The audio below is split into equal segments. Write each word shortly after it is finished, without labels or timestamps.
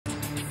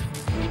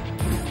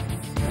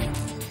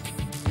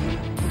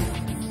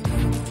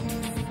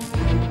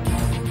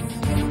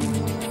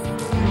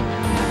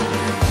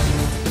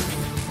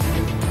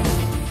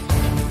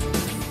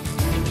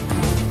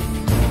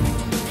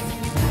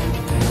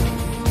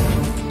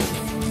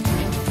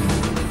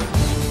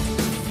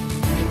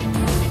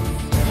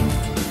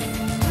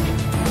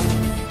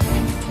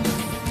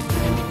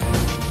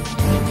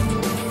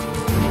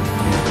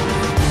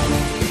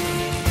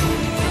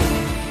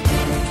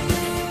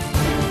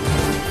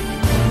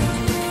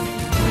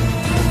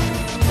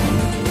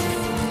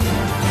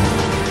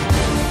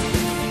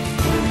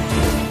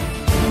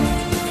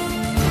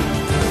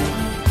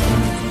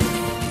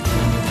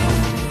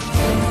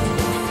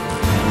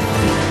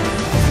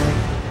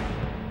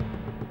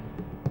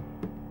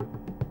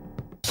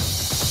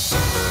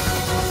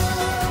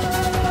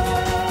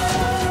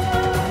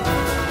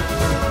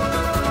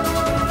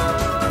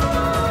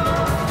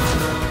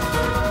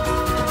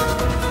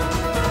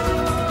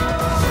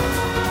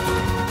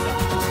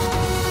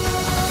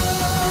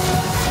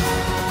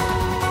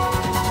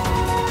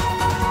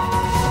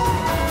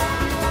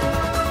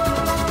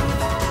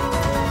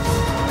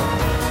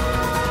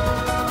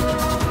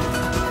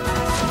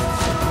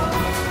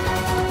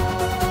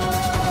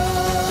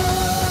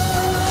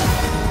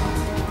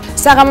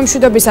საღამო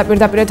მშვიდობისა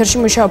პირდაპირ ეთერში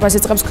მუშაობას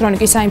იწყებს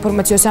ქრონიკის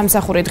საინფორმაციო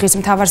სამსახური დღის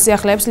მთავარ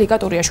სიახლეებს ლიკა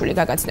ტურიაშვილი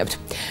გაგაცნობთ.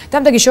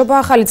 Დამდეგი შობა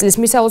ახალი წლის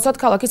მისალოცად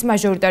ქალაქის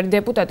მაჟორიტარი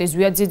დეპუტატი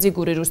ზვია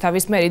ძიძიგური,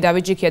 რუსთავის მერი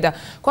დავით ჯიქია და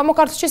ქვემო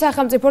ქართლში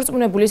სახელმწიფო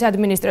რწმუნებულის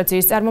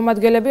ადმინისტრაციის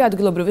წარმომადგენლები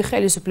ადგილობრივი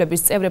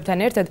ხელისუფლების წევრებთან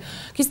ერთად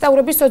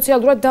ქისტაურების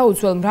სოციალურად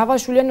დაუცველ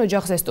მრავალშვილიან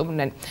ოჯახს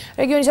ესტუმრნენ.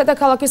 რეგიონისა და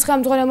ქალაქის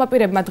ხელმძღვანელმა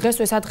პირებმა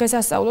დღესვე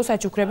სადღესასწაულო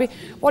საჩუქრები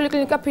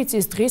პოლიკლინიკა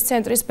ფიცის დღის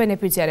ცენტრის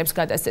ბენეფიციარებს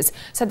გადასცეს,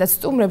 სადაც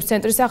სტუმრებს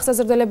ცენტრის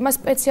აღსაზრდელებმა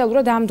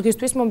სპეციალურად ამ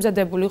დღისთვის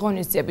მომზადებული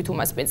ღონისძიებით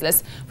უმასპინძლეს.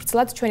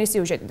 ვრცლად ჩვენი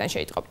სიუჟეტიდან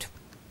შეიტყობთ.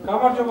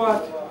 გამარჯობა.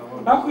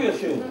 რა ქვია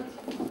შენ?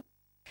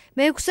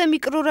 მე-6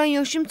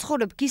 მიკრორაიონში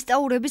მცხოვრებ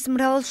ქისტაურების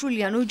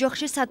მრავალშვილიან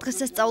ოჯახში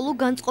სადღესასწაულო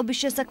განწყობის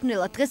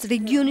შესაქმნელად დღეს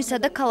რეგიონისა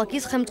და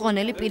ქალაქის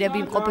ხელმძღვანელი პირები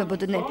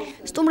იმყოფებოდნენ.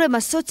 სტუმრებმა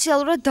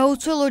სოციალურად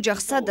დაუცველ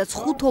ოჯახს, სადაც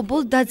 5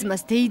 ობოლ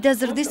და-ძმას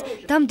დეიდაზრდის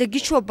დამდეგი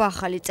შობა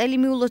ახალი წელი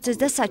მიულოცეს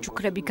და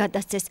საჩუქრები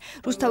გადასცეს.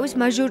 რუსთავის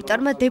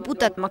მაჟორიტარმა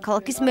დეპუტატმა,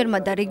 ქალაქის მერმა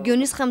და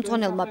რეგიონის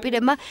ხელმძღვანელმა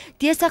პირებმა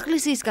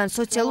დიასახლისისგან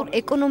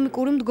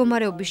სოციალურ-ეკონომიკური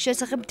მდგომარეობის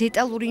შესახებ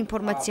დეტალური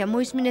ინფორმაცია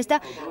მოისმინეს და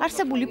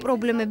არსებული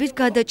პრობლემების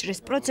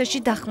გადაჭრის პროცესში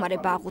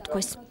დახმარება აღუთქვეს.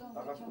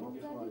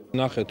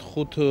 ნახეთ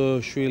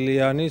 5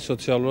 შვილიანი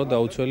სოციალურად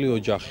დაუცველი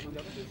ოჯახი.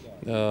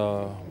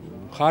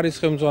 ხარის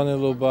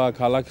ხელმძღვანელობა,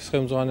 ქალაქის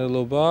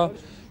ხელმძღვანელობა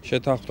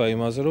შეთანხმდა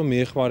იმაზე, რომ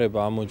მიეხმარება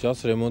ამ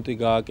ოჯახს რემონტი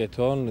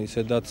გააკეთონ,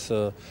 ისედაც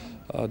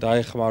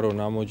დაეხმარონ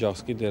ამ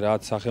ოჯახს კიდე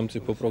რაც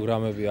სახელმწიფო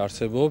პროგრამები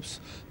არსებობს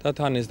და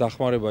თან ეს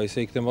დახმარება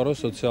ისე იქნება, რომ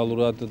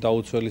სოციალურად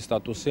დაუცველი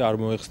სტატუსი არ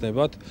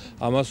მოეხსნებათ.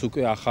 ამას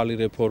უკვე ახალი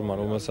რეფორმა,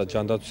 რომელსაც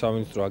ჯანდაცვის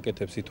სამინისტრო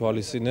აკეთებს,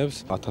 ითვალისწინებს.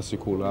 1000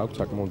 ქულა აქვს,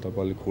 საკმაოდ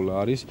დაბალი ქულა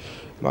არის.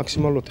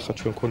 მაქსიმალურად ხა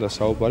ჩვენ მქონდა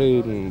საუბარი,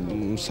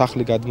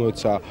 სახლი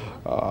გადმოეცა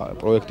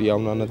პროექტი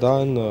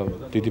იავნანადან,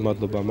 დიდი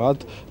მადლობა მათ.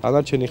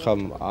 დანარჩენი ხა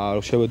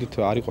შევედით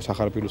არ იყო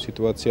სახარბილო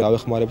სიტუაცია,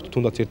 ავეხმარებთ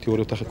თუნდაც 1-2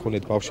 ოთახი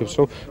ქონიათ ბავშვებს,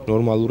 რომ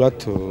ნორმალურად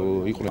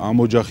იყვნენ. ამ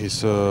ოჯახის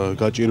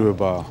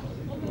გაჭირვება,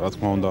 რა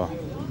თქმა უნდა,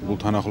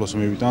 გულთან ახლოს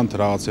მივიტანთ,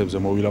 რაღაცებზე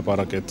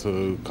მოვილაპარაკეთ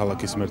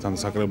ქალაქის მერთან და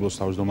საკრებულოს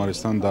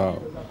თავმჯდომარესთან და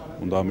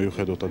უნდა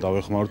მივხედოთ და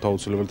დავეხმაროთ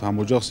აუცილებლად ამ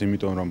ოჯახს,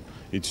 იმიტომ რომ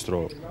იცით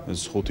რომ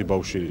ეს 5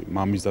 ბავშვი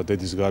მამის და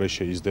დედის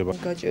გარეშე იზრდება.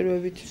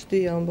 გაჭირვებით ვსდი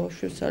ამ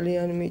ბავშვებს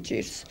ძალიან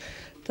მიჭირს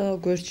და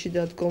გვერდში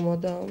დადგომა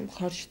და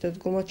ხარში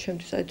დადგომა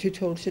ჩემთვის აი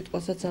თითოეული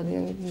სიტყვასაც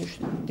ძალიან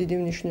დიდი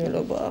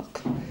მნიშვნელობა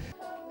აქვს.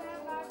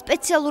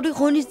 სპეციალური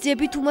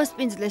ღონისძიებით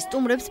უმასპინძლეს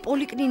სტუმრებს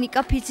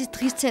პოლიკლინიკა ფიცის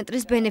დღის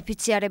ცენტრის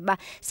ბენეფიციარებმა,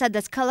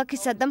 სადაც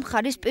ქალაქისა და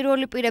მხარის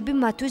პირველი პირები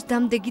მათთვის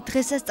დამდეგი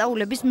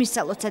დღესასწაულების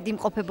მისალოცად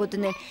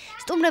იმყოფებოდნენ.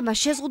 სტუმრებმა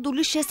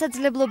შეზღუდული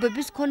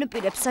შესაძლებლობების მქონე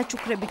პირებს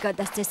საჩუქრები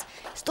გადასცეს.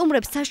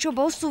 სტუმრებს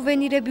საშობაო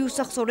სუვენირები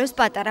უსახსოვრეს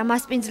პატარა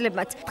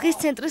მასპინძლებმაც. დღის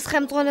ცენტრის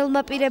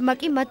ხელმძღვანელმა პირებმა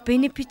კი მათ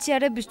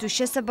ბენეფიციარებისთვის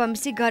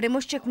შესაბამისი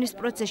გარემოს შექმნის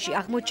პროცესში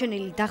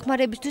აღმოჩენილი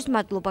დახმარებისთვის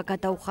მადლობა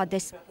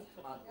გადაუხადეს.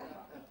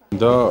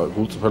 და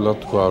გულწრფელად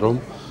თქვა, რომ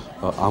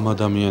ამ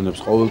ადამიანებს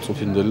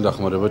ყოველწუთინდელი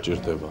დახმარება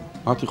ჭირდება.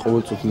 მათი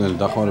ყოველწუთინდელი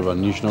დახმარება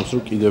ნიშნავს,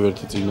 რომ კიდევ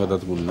ერთი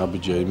წინადადგმული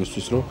ნაბიჯია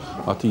იმისთვის, რომ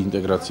მათი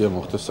ინტეგრაცია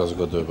მოხდეს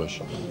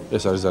საზოგადოებაში.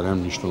 ეს არის ძალიან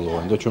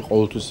მნიშვნელოვანი და ჩვენ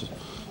ყოველთვის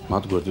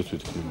მათ გვერდით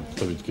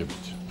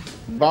ვიდგებით.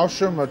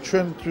 ბავშვებმა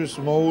ჩვენთვის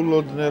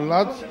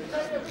მოულოდნელად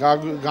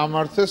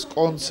გამართეს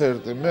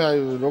კონცერტი. მე აი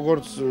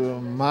როგორც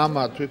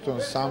მამა თვითონ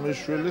 3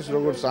 შვილის,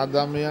 როგორც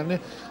ადამიანი,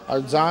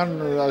 ძალიან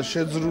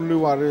შეძრული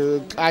ვარ,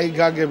 კაი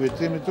გაგებით,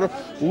 იმით რომ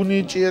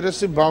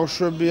უნიჭიერესი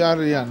ბავშვები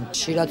არიან.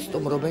 ხშირად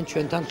სტუმრობენ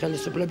ჩვენთან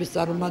ხელისუფლების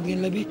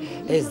წარმომადგენლები,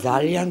 ეს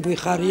ძალიან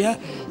გვიხარია,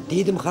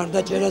 დიდ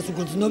მხარდაჭერას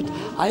გრძნობთ.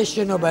 აი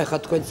შენობა ახლა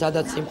თქვენ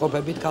სადაც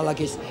იმყოფებით,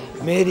 ქალაქის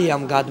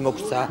მერიამ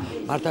გადმოგცა,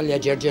 მართალია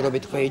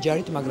ჯერჯერობით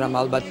ქვეიჯარით, მაგრამ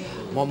ალბათ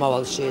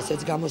მომავალში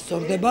ესეც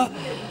გამოსწორდება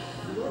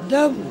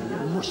და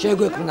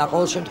შეგვექმნა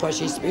ყოველ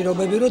შემთხვევაში ის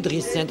პირობები, რომ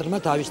დღის ცენტრმა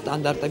თავის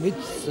სტანდარტებით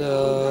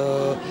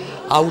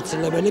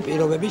აუცილებელი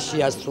პირობები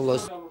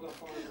შეასრულოს.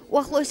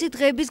 უახლოესი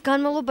დღეების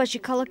განმავლობაში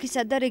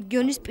ქალაქისა და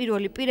რეგიონის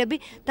პირველი პირები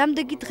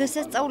დამდეგი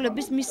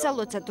დღესასწაულების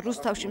მისალოცად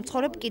რუსთავში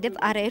მცხოვრებ კიდევ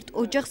არაერთ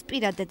ოჯახს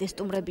პირადად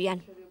ესტუმრებიან.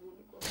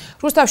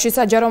 რუსთავში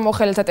საჯარო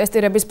მოხელეთა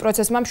ტესტირების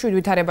პროცესმა მშვიდ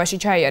ვითარებაში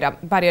ჩაიარა.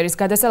 ბარიერის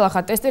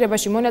გადასალახად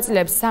ტესტირებაში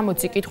მონაწილეებს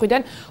 60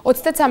 კითხვიდან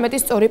 33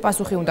 სწორი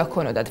პასუხი უნდა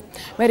ჰქონოდათ.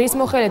 მერიის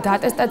მოხელეთა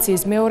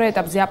ატესტაციის მეორე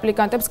ეტაპზე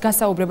აპლიკანტებს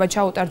გასაუბრება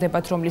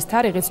ჩაუტარდებათ, რომლის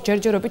თარიღიც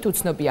ჯერჯერობით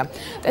უცნობია.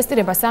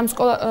 ტესტირება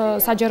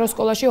საჯარო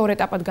სკოლაში 2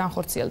 ეტაპად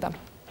განხორციელდა.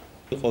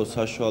 იყო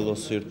საშუალო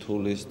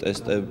სირთულის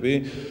ტესტები,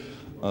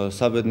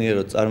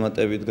 საბედნიეროდ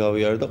წარმატებით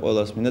გავიარე და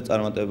ყველას მინდა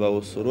წარმატება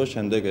უსურვო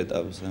შემდეგ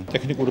ეტაპზე.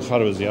 ტექნიკური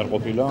ხარვეზე არ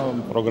ყოფილა,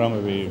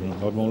 პროგრამები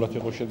ნორმალურად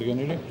იყო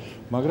შედგენილი,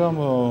 მაგრამ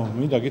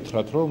მინდა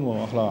გითხრათ, რომ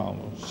ახლა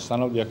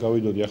სანავდი აქ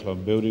გავიდოდი, ახლა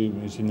ბევრი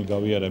ისინი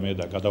გავიარე მე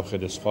და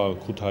გადავხედე სხვა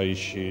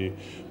ქუთაისში,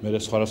 მე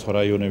სხვა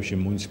რაიონებში,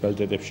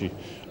 მუნიციპალიტეტებში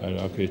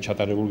აქ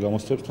ჩატარებულ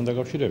გამოცდილებთან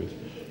დაკავშირებით,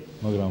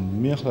 მაგრამ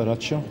მე ახლა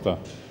რაც შემხვდა,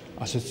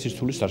 ასეთ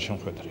სირთულის არ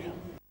შემხვედრია.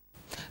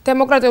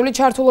 დემოკრატიული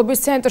ჩართულობის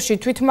ცენტრში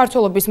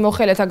თვითმმართველობის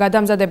მოხელეთა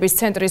გადამზადების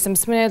ცენტრის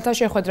მსმენელთა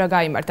შეხვედრა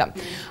გაიმართა.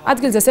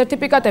 ადგილზე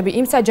სერტიფიკატები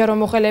იმ საჯარო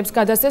მოხელეებს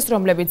გადასცეს,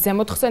 რომლებიც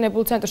ზემოთ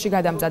ხსენებულ ცენტრში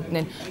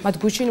გადამზადდნენ. მათ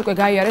გუშინ უკვე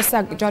გაიარეს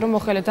საჯარო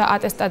მოხელეთა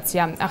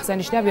ატესტაცია.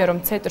 აღსანიშნავია, რომ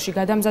ცენტრში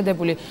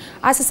გადამზადებული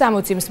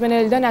 160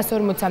 მსმენელიდან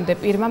 140-მდე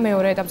პირველ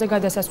მეორე ეტაპზე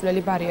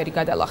გადასასვლელი ბარიერი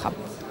გადალახა.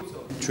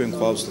 ჩვენ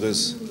ყავს დღეს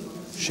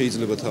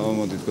შეიძლება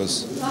თავამოდი თქვას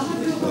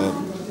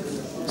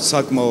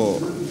საკმაო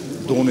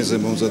დონეზე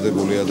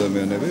მომზადებული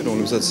ადამიანები,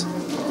 რომლებსაც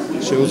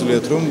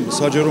შეუძლიათ რომ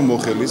საჯარო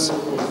მოხელის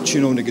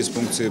ჩინოვნიკის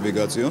ფუნქციები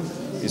გაწიონ,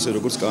 ისე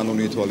როგორც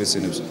კანონი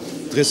ითვალისწინებს.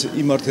 დღეს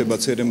იმართება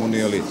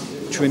ცერემონიალი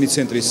ჩვენი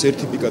ცენტრის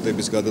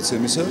სერტიფიკატების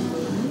გადაცემისა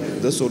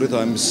და სწორედ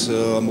ამის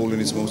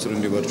მოვლენის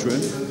მომსწრენი ვარ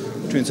ჩვენ.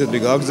 ჩვენ ცენტრი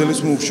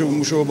გააგრძელებს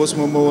მუშაობას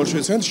მომავალში.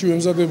 ცენტრში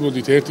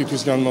ვემზადებოდით ერთი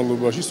თვის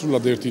განმავლობაში,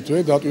 სრულად ერთი თვე,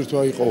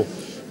 დატვირთვა იყო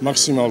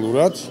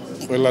მაქსიმალურად,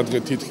 ყველა დღე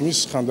თითქმის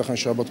ხანდახან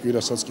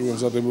შაბათ-კვირასაც კი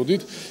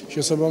ვემზადებოდით.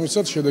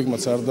 შესაბამისად,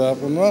 შედეგმაც არ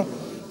დააყონა.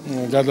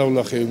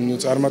 გადავლახე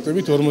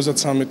წარმატებით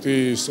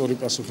 53 სწორი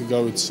პასუხი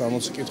გავით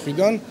 60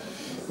 კითხვიდან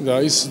და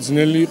ის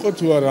ძნელი იყო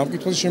თუ არა, ამ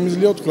კითხვაზე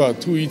შემიძლია თქვა,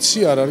 თუ იცი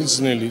არ არის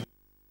ძნელი.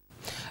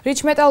 რიჩ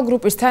მეტალ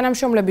გრუპის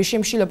თანამშრომლების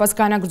შიმშილობას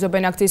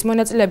განაგრძობენ აქციის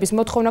მონაწილეების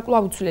მოთხოვნა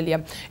კვლავ უცვლელია.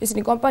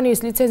 ისინი კომპანიის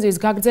ლიცენზიის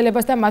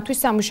გაგრძელებას და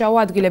მათთვის სამუშაო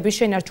ადგილების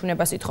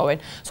შენარჩუნებას ითხოვენ.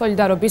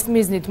 სოლიდარობის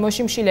მიზნით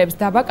მოშიმშილეებს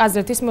დაბა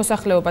კაზრეთის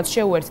მოსახლეობაც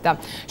შეუერთდა.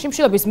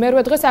 შიმშილობის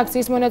მერვე დღეს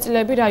აქციის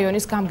მონაწილეები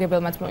რაიონის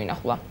გამგებელმაც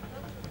მოინახულა.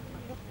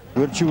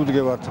 ვერ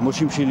ჩიუდგევართ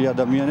მოშიმშილი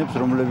ადამიანებს,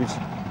 რომლებიც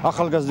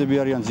ახალგაზრდები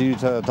არიან,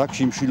 ძირითადად აქ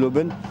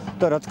შიმშილობენ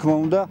და რა თქმა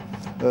უნდა,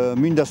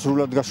 მინდა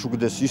სრულად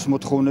გაშუქდეს ის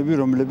მოთხოვნები,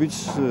 რომლებიც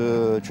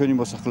ჩვენი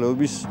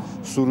მოსახლეობის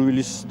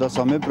სურვილის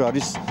დასამებრ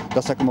არის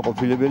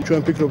დასაკმაყოფილებელი. ჩვენ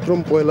ვფიქრობთ, რომ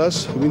ყველას,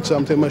 ვინც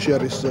ამ თემაში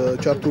არის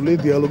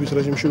ჩართული, დიალოგის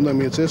რეჟიმში უნდა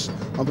მიეცეს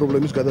ამ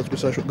პრობლემის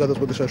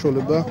გადაწყვეტის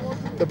საშუალება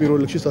და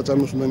პირველ რიგში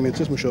საწარმოს უნდა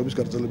მიეცეს მუშაობის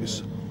გაგრძელების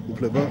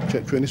უფლება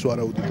ჩვენის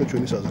ვარაუდით და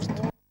ჩვენის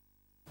აზრით.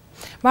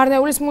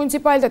 მარნეულის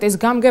მუნიციპალიტეტის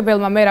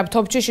გამგებელმა მერაბ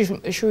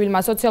თოფჩიშვილმა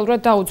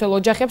სოციალურად დაუცველ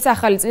ოჯახებს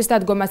ახალი წლის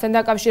დადგომასთან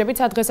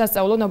დაკავშირებით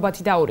სადღესასწაულო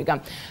ნობათი დაურიგა.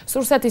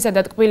 სურსათისა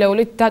და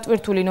ტკბილეულით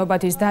დატვირთული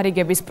ნობათის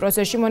დარიგების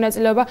პროცესში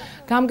მონაწილეობა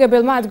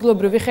გამგებელმა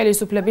ადგილობრივი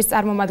ხელისუფლების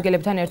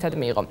წარმომადგენლებთან ერთად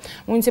მიიღო.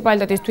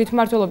 მუნიციპალიტეტის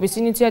თვითმმართველობის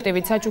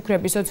ინიციატივით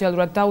საჩუქრები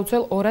სოციალურად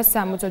დაუცველ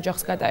 260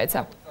 ოჯახს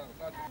გადაეცა.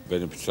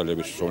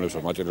 ბენეფიციარების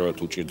რომლებსაც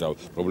მატერიალურად უჭირდა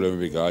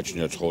პრობლემები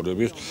გააჩნია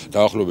ცხოვრების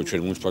დაახლოებით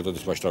ჩვენ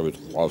მუნიციპალიტეტის მასშტაბით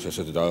ყავს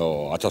ესეთი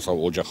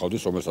 1000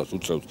 ოჯახავდის რომელსაც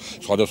უწევთ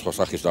სხვადასხვა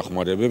სახის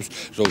დახმარებებს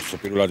ზოგს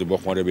პირველადი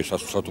მოხმარების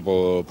სასათუბო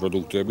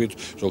პროდუქტებით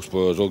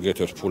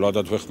ზოგიერთებს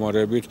ფულადად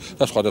ვეხმარებით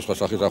და სხვადასხვა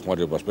სახის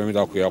დახმარებას მე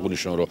მინდა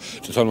აღვნიშნო რომ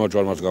წითელმა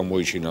ჯვარმაც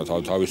გამოიჩინა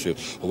თავისი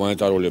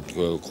ჰუმანიტარული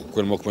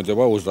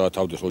ქველმოქმედება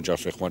 30,000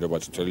 ოჯახს ეხმარება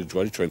წითელი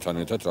ჯვარი ჩვენთან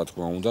ერთად რა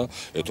თქმა უნდა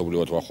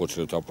ეთობლივად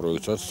ვახორციელებთ ამ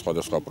პროექტსაც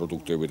სხვადასხვა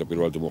პროდუქტები და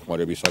პირველადი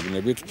მოხმარების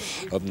საგნებით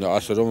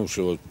ასე რომ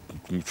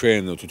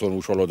ჩვენ თვითონ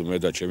უშუალოდ მე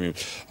და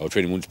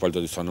ჩვენი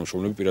მუნიციპალიტეტის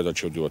თანამშრომლები პირადად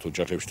შევდივართ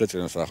ოჯახებში და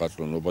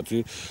წინასახარჯო ნობათი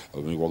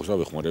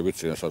მიგვაგზავნა ვეხმარებით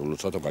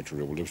წინასახარჯოებსა და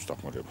გაჭირებულებს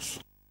დახმარებას.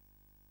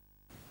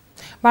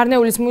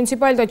 მარნეულის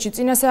მუნიციპალიტეტში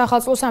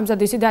წინასაახალწლოს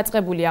ამზადისი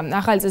დაწყებულია.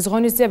 ახალი წლის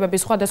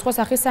ღონისძიებების სხვადასხვა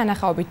სახის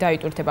სანახაობით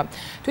დაიტვირთება.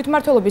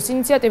 თვითმმართველობის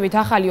ინიციატივით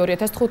ახალი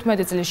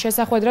 2015 წლის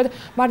შესახვედრად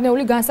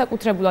მარნეული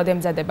განსაკუთრებულად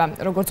ემზადება.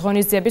 როგორც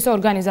ღონისძიების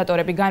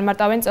ორგანიზატორები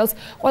განმარტავენ წელს,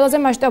 ყველაზე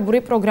მასშტაბური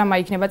პროგრამა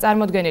იქნება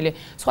წარმოდგენილი.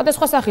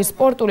 სხვადასხვა სახის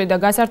სპორტული და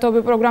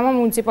გასართობი პროგრამა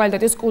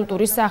მუნიციპალიტეტის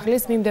კულტურის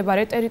სახლის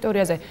მიმდებარე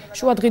ტერიტორიაზე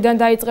შუადღიდან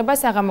დაიწყება,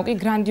 საღამო კი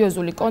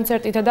გრანდიოზული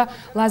კონცერტითა და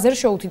ლაზერ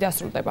შოუთი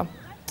დასრულდება.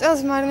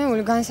 წელს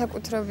მარნეული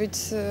განსაკუთრებით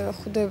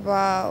ხვდება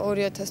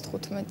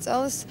 2015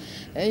 წელს.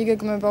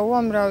 იგეგმება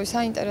უამრავი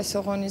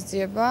საინტერესო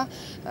ღონისძიება.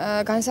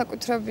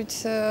 განსაკუთრებით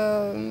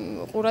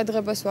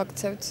ყურადღებას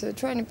ვაქცევთ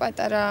ჩვენი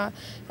პატარა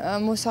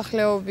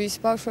მოსახლეობის,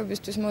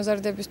 ბავშვებისთვის,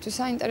 მოზარდებისთვის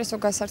საინტერესო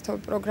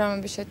გასართობი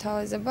პროგრამების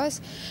შეთავაზებას.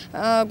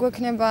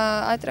 გვექნება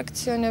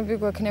ატრაქციონები,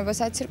 გვექნება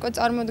საცირკო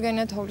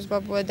წარმოდგენა, თოვლის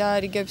ბაბუა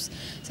დაარიგებს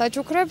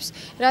საჩუქრებს.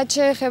 რაც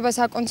შეეხება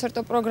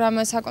საკონცერტო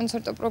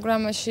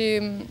პროგრამაში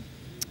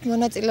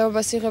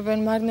მონაწილეობას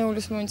იღებენ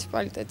მარნეულის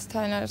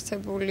მუნიციპალიტეტთან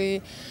არსებული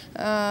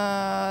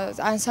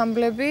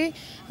ანსამბლები,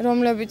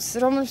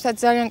 რომლებსაც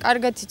ძალიან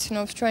კარგად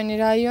იცნობს ჩვენი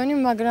რაიონი,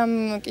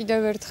 მაგრამ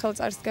კიდევ ერთხელ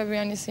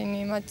წარსდგებიან ისინი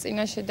მათ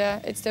წინაშე და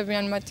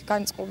ეცდებიან მათი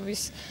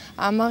განწყობის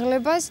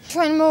ამაღლებას.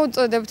 ჩვენ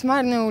მოუწოდებთ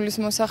მარნეულის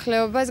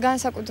მოსახლეობას,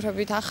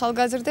 განსაკუთრებით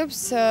ახალგაზრდებს,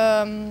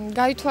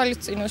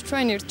 გაითვალისწინოს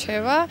ჩვენი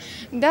რჩევა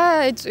და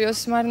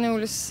ეწვიოს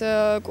მარნეულის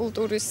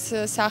კულტურის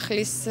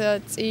სახლის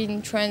წინ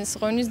ჩვენს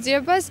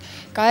ღონისძიებას,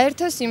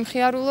 გაერთოს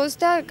იმხიარულოს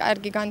და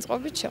კარგი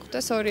განწყობით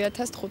შეხვდეს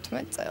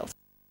 2015 წელს.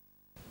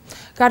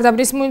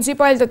 გარდაბნის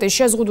მუნიციპალიტეტის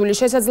შეზღუდული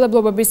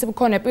შესაძლებლობების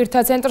მქონე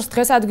პირთა ცენტრს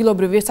დღეს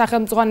ადგილობრივი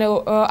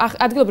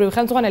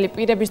ხელმძღვანელი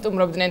პირები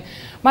სტუმრობდნენ.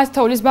 მათ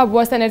თოვლის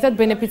ბაბუასთან ერთად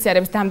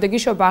ბენეფიციარებს დამდეგი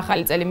შობა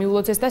ახალი წელი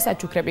მიულოცეს და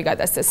საჩუქრები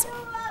გადასცეს.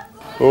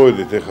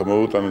 მოვედით ახლა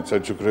მოვუტანეთ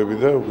საჩუქრები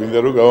და გვინდა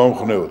რომ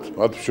გავამხნევოთ.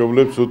 მათ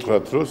მშობლებს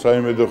უთხრათ რომ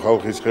საიმედო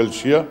ხალხის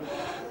ხელშია,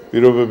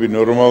 პირობები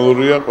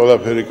ნორმალურია,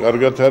 ყველაფერი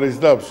კარგად არის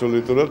და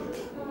აბსოლუტურად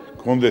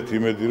გქონდეთ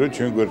იმედი, რომ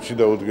ჩვენ გვერდში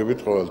დაუდგებით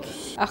ყოველთვის.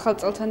 ახალ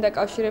წელთან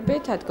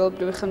დაკავშირებით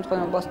ადგილობრივი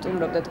ხელმძღვანელობა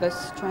სტუმრობდა დღეს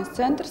ჩვენს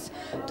ცენტრს,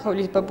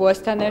 თოვლის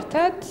ბაბუასთან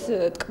ერთად,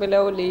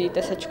 ტკბილეული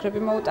დასაჩუქრები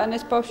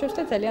მოუტანეს ბავშვებს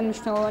და ძალიან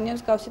მნიშვნელოვანია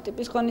მსგავსი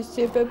ტიპის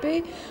ღონისძიებები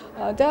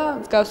და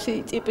მსგავსი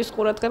ტიპის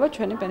ყურადღება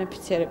ჩვენი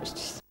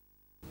ბენეფიციარებისთვის.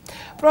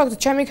 პროექტ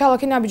ჩემი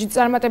ქალაქი ნაბიჯით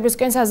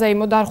წარმატებისკენ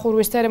საზეიმო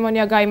დარხურვის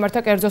ცერემონია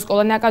გაიმართა კერძო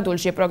სკოლა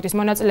ნაკადულში. პროექტის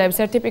მონაწილეებს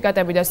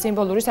სერტიფიკატები და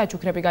სიმბოლური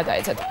საჩუქრები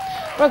გადაეცათ.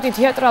 პროექტი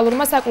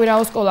თეატრალურმა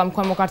საკვირაო სკოლამ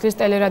ქვემო ქართლის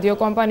ტელერადიო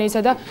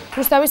კომპანიისა და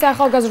რუსთავის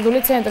ახალგაზრდული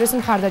ცენტრის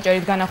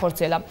მხარდაჭერით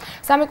განახორციელა.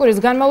 3 კვირის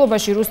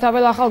განმავლობაში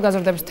რუსთაველ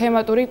ახალგაზრდებს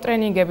თემატური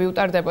ტრენინგები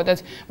უტარდებოდათ.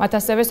 მათ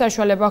ასევე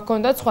საშუალება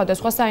ჰქონდათ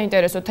სხვადასხვა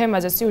საინტერესო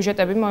თემაზე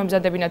სიუჟეტები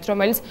მოემზადებინათ,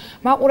 რომელიც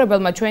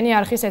მაყურებელმა ჩვენი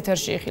არხის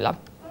ეთერში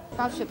იხილა.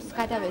 ბავშვებს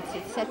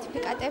გადავეცით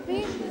სერტიფიკატები,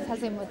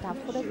 საზეიმო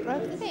დამხურეთ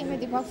პროექტი და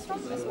იმედი გვაქვს,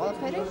 რომ ეს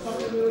ყველაფერი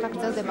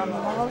გაგრძელდება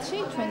მომავალში,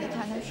 ჩვენი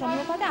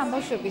თანამშრომლობა და ამ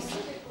ბავშვების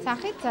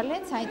სახით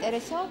ძალიან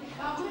საინტერესო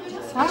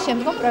სხვა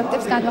შემდგომ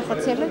პროექტებს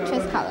განვახორციელებთ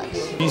ჩვენს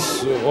ქალაქში. ის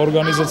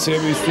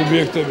ორგანიზაციები,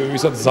 სუბიექტები,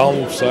 ვისაც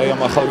ძალობს აი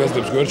ამ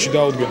ახალგაზრდებს გვერდში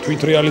დაუდგენ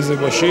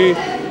თვითრეალიზებაში,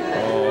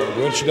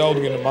 გვერდში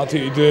დაუდგენ მათი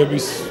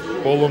იდეების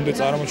ბოლომდე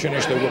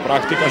წარმოჩენაში და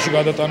პრაქტიკაში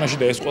გადატანაში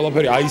და ეს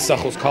ყველაფერი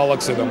აისახოს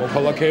ქალაქზე და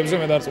მოქალაქეებზე,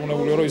 მე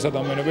დარწმუნებულია, რომ ის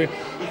ადამიანები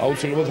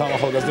აუცილებლად ამ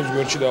ახალგაზრდებს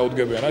გვერდში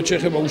დაუდგებიან. რაც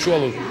შეეხება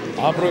უშუალოდ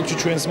ამ პროექტში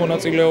ჩვენს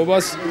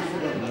მონაწილეობას,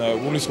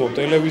 გულისხმობ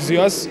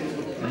ტელევიზიას,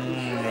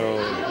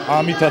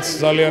 ამითაც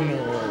ძალიან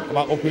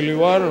მაყოფილი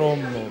ვარ, რომ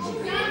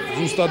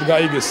ზუსტად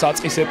გაიგეს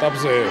საწყის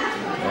ეტაპზე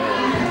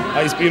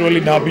აი ეს პირველი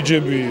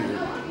ნაბიჯები,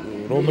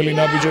 რომელი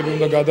ნაბიჯები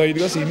უნდა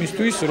გადაიდგას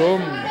იმისთვის, რომ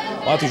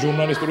მათი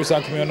ჟურნალისტური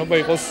საქმიანობა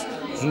იყოს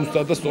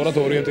ზუსტად და სწორად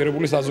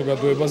ორიენტირებული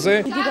საზოგადოებაზე.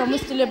 დიდი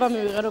გამოცდილება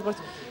მივიღე როგორც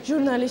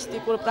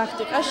ჟურნალისტიკურ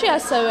პრაქტიკაში,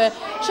 ასევე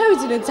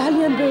შევიძინე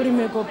ძალიან ბევრი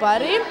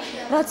მეგობარი,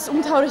 რაც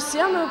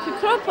უმთავრესია, მე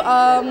ვფიქრობ,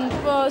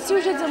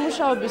 სიუჟეტზე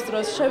მუშაობის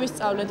დროს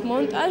შევისწავლეთ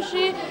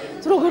მონტაჟი,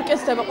 როგორ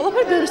კეთდება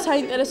ყველაფერი, ბევრი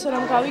საინტერესო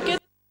რამ გავიგეთ.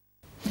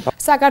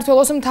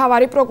 საქართველოს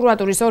მთავარი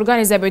პროკურატურის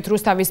ორგანიზებით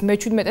რუსთავის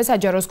მე-17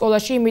 საჯარო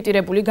სკოლაში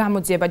იმიტირებული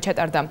გამოძიება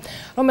ჩატარდა,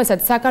 რომელსაც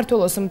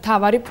საქართველოს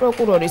მთავარი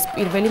პროკურორის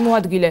პირველი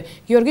მოადგილე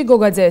გიორგი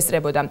გოგაძე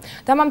ესწრებოდა.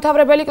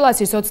 დამამთავრებელი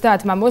კლასის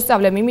 30-მა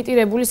მოსწავლემ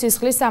იმიტირებული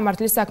სისხლის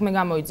სამართლის საქმე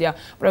გამოიძია.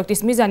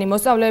 პროექტის მიზანი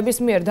მოსწავლეების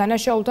მიერ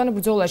დანაშაულთან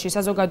ბრძოლაში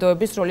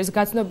საზოგადოების როლის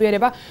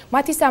გაცნობიერება,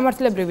 მათი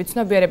სამართლებრივი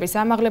ცნობიერების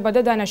ამაღლება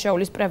და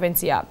დანაშაულის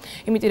პრევენციაა.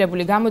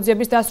 იმიტირებული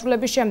გამოძიების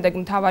დასრულების შემდეგ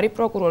მთავარი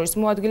პროკურორის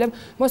მოადგილემ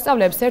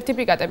მოსწავლეებს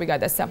სერტიფიკატები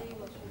გადასცა.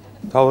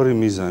 მთავარი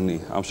მიზანი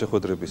ამ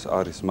შეხვედრების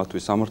არის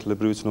მათთვის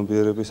სამართლებრივი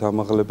ცნობიერების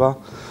ამაღლება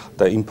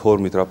და იმ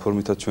ფორმით, რა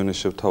ფორმითაც ჩვენ ეს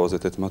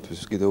შევთავაზეთ, ეს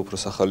მათთვის კიდევ უფრო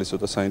სახალისო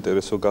და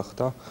საინტერესო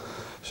გახდა.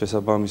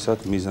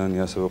 შესაბამისად, მიზანი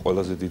ასევე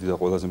ყველაზე დიდი და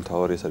ყველაზე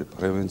მთავარი ეს არის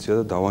პრევენცია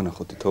და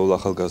დავანახოთ თითოეულ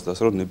ახალგაზრდას,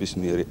 რომ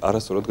ნებისმიერი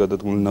არასწორად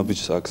გადადგმული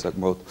ნაბიჯს აქ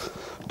საკმაოდ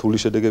რთული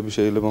შედეგები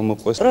შეიძლება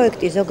მოყვეს.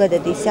 პროექტი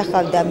ზოგადად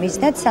ისახავდა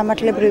მიზნად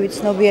სამართლებრივი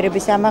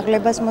ცნობიერების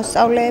ამაღლებას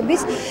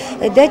მოსწავლეების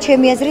და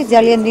ჩემი აზრით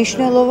ძალიან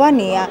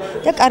მნიშვნელოვანია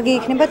და კარგი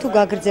იქნება თუ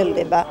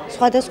გაგრძელდება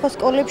სხვადასხვა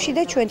სკოლებში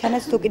და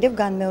ჩვენთანაც თუ კიდევ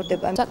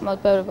განმეორდება. საკმაოდ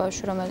ბევრი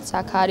ბავშვი, რომელიც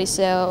აქ არის,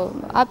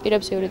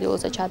 აპირებს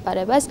იურიდიულზე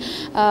ჩაბარებას.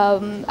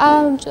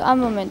 ამ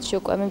მომენტში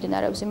უკვე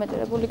მიმდინარეობს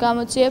იმიტირებული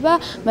გამოძიება.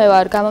 მე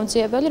ვარ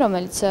გამომძიებელი,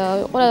 რომელიც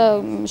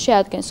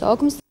შეადგენს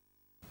ოგმს.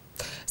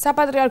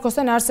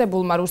 საპატრიარქოსთან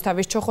არსებულმა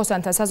რუსთავის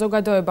ჩოხოსანთა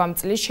საზოგადოებამ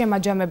წლის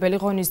შემაჯამებელი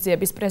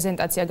ღონისძიების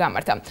პრეზენტაცია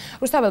გამართა.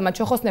 რუსთაველმა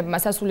ჩოხოსნებმა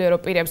სასულიერო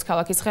პირებს,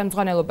 ქალაქის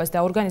ხელმძღვანელობას და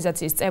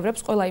ორგანიზაციის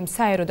წევრებს ყველა იმ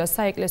საერო და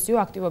საეკლესიო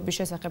აქტივობის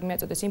შესახებ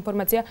მიაწოდეს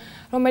ინფორმაცია,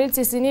 რომელიც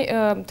ისინი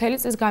მთელი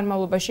წლის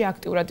განმავლობაში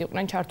აქტიურად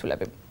იყვნენ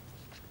ჩართულები.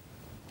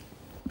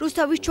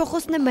 რუსთავის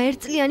ჩოხოსნებმა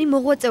ერთწლიანი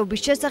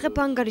მოღვაწეობის შესახებ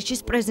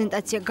ანგარიშის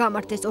პრეზენტაცია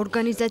გამართეს.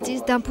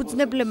 ორგანიზაციის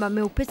დამფუძნებლებმა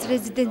მეუფეს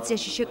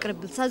რეზიდენციაში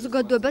შეკრებილ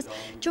საზოგადოებას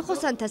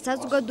ჩოხოსანთა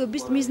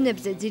საზოგადოების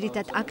მიზნებზე,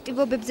 ძირითად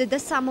აქტივობებზე და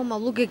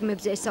სამომავლო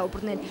გეგმებზე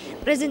ესაუბრნენ.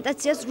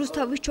 პრეზენტაციას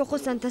რუსთავის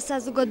ჩოხოსანთა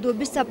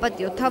საზოგადოების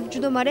საპატიო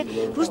თავმჯდომარე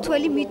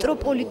რუსთველი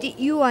მიტროპოლიტი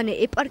იოანე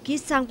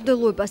ეპარქიის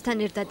სამღვდელოებასთან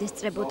ერთად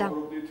ესწრებოდა.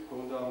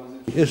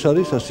 ეს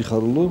არის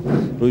სასიხარულო,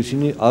 რომ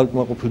ისინი არ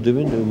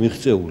კმაყოფილდებენ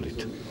მიღწეულით.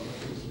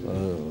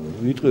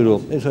 ვიტყვი,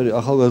 რომ ეს არის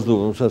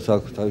ახალგაზრდობა, რომელსაც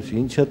აქვს თავისი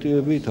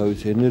ინიციატივები,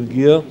 თავისი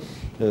ენერგია,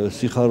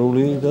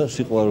 სიხარული და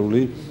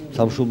სიყვარული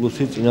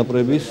სამშობლოსი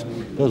წინაპრების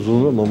და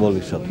ზრუნვა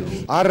მომავლისათვის.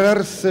 არ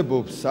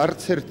არსებობს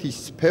არც ერთი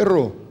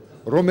სფერო,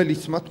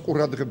 რომელიც მათ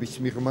ყურადღების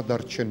მიღმა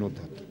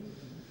დარჩენოდათ.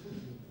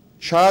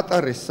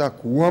 ჩაატარეს აქ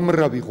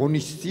უამრავი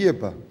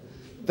ღონისძიება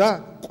და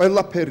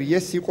ყველაფერი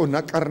ეს იყო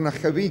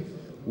ნაკარნახევი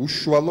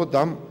უშუალოდ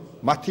ამ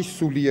მათი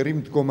სულიერი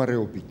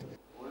მდგომარეობით.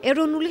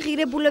 ეროვნული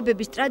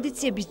ღირებულებების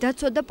ტრადიციების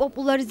დაცვა და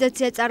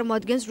პოპულარიზაცია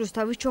წარმოადგენს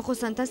რუსთავის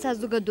ჩოხოსანთა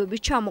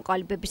საზოგადოების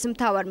ჩამოყალიბების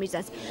მთავარ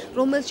მიზანს,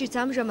 რომელშიც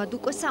ამჟამად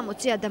უკვე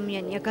 60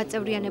 ადამიანია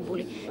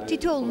გაწევრიანებული.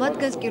 თითოეულ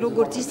მათგანს კი,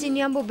 როგორც ისინი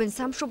ამბობენ,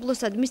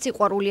 სამშობლოსადმი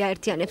სიყვარული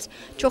აერთიანებს.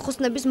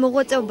 ჩოხოსნების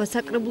მოღვაწეობა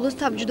საკრებულოს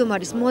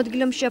თავმჯდომარის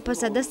მოადგილემ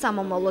შეაფასა და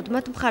სამომავლოდ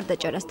მათ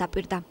მხარდაჭერას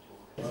დაპირდა.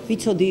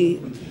 ვიცოდი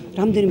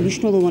რამდენი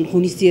მნიშვნელოვან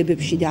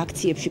ღონისძიებებში და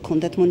აქციებში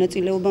ქონდათ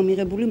მონაწილეობა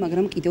მიღებული,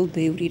 მაგრამ კიდევ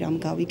ბევრი რამ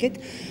გავიგეთ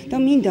და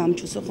მინდა ამ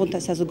ჩოსოხონთა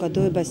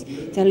საზოგადოებას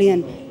ძალიან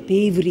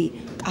ბევრი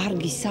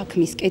კარგი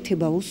საქმის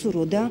კეთება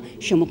უსურო და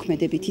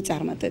შემოქმედებითი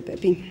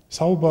წარმატებები.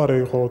 საუბარი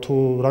იყო თუ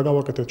რა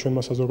გავაკეთებთ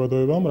ჩვენმა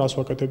საზოგადოებამ, რას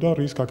ვაკეთებ და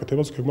რის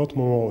გაკეთებას გეგმავთ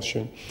მომავალში.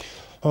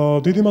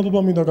 დიდი მადლობა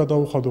მინდა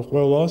გადავუხადო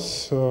ყველას.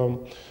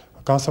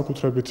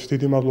 განსაკუთრებით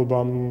დიდი მადლობა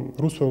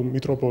რუსთავ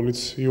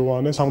მიტროპოლიტს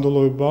იოანეს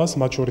სამღვდელოებას,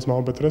 მათ შორის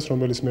მამაპეტრეს,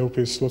 რომელიც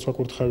მეუფის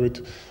ლოცვა-კურთხევით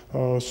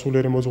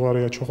სულიერი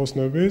მოძღვარია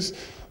ჩოხოსნების,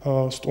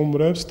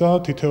 სტუმრებს და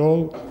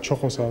თითოეულ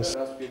ჩოხოსას.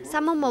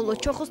 სამომავლო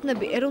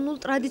ჩოხოსნები ეროვნულ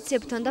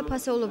ტრადიციებთან და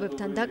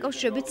ფასეულობებთან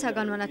დაკავშირებით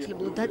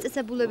საგანმანათლებლო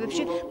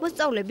დაწესებულებებში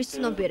მოსწავლების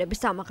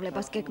ცნობიერების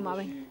ამაღლებას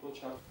გეგმავენ.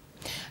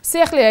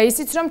 სიახლეა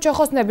ისიც, რომ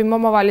ჩოხოსნები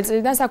მომავალი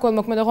წლიდან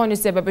საქველმოქმედო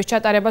ღონისძიებების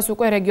ჩატარებას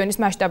უკვე რეგიონის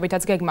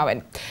მასშტაბითაც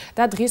გეგმავენ.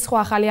 და დღის სხვა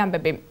ახალი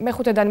ამბები.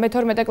 მე-5-დან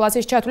მე-12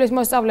 კლასის ჩათვლის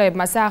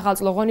მოსწავლეებმა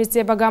საახალწლო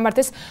ღონისძიება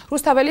გამართეს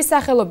რუსთაველის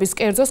სახელობის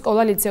კერძო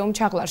სკოლა ლიცეუმ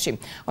ჩაღლარში.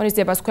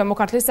 ღონისძიებას ქვემო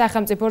ქართლის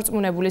სახელმწიფო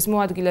რწმუნებულის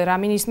მოადგილე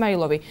რამინ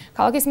ისმაილოვი,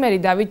 ქალაქის მერი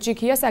დავით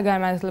ჯიქია,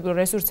 საგანმანათლებლო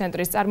რესურს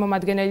ცენტრის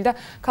წარმომადგენელი და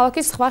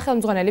ქალაქის სხვა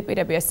ხელმძღვანელი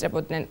პირები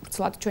ესწრებოდნენ.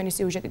 ვრცლად ჩვენი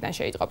სიუჟეტიდან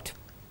შეიტყობთ.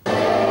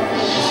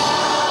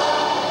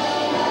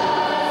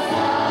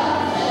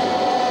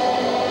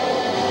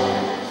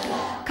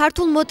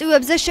 ქართულ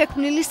მოტივებზე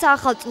შექმნილი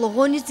საახალწლო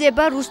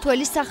ღონისძიება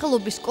რუსთაველის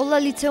სახელობის სკოლა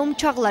ლიცეუმ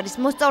ჩაღლარის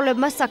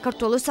მოსწავლეებმა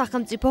საქართველოს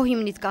სახელმწიფო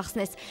ჰიმნით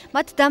გახსნეს.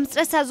 მათ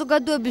დამსწრე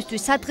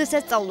საზოგადოებისთვის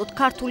სადღესასწაულოდ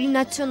ქართული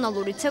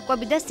ნაციონალური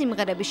ცეკვები და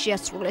სიმღერები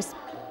შეასრულეს.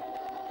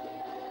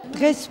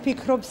 დღეს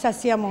ვფიქრობ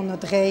სასიამოვნო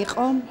დღე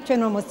იყო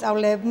ჩვენმა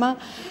მოსწავლეებმა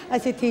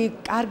ასეთი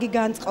კარგი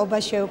განწყობა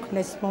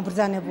შეუქმნეს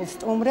მომბრძანებულ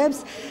სტუმრებს,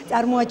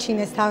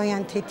 წარმოაჩინეს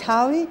თავიანთი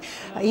თავი,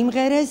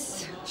 იმღერეს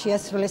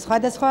შეასრულეს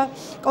სხვადასხვა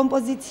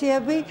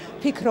კომპოზიციები.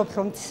 ვფიქრობ,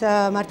 რომ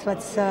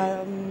მართლაც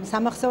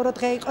სამახსოვრო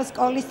დღე იყო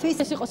სკოლისთვის.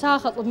 ეს იყო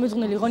საახალწლოდ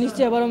მიძღვნილი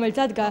ღონისძიება, რომელიც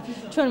ადგა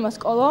ჩვენმა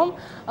სკოლამ.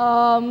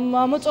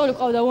 მოწვეული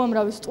ყავდა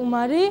უამრავი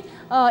სტუმარი.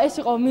 ეს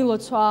იყო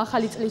მილოცვა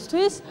ახალი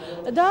წლისთვის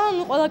და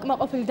ყველა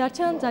კმაყოფილი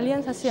დარჩა, ძალიან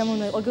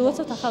სასიამოვნო იყო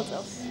გილოცავთ ახალ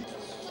წელს.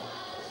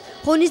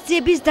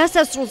 ღონისძიების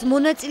დასასრულს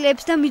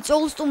მონაწილეებს და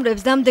მიწვეულ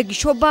სტუმრებს დამდეგი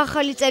შობა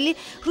ახალი წელი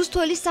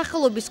რუსთაველის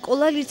სახელობის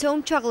სკოლა ლიცეუმ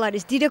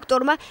ჩაღლარის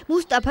დირექტორმა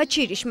მუსტაფა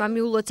ჩირიშმა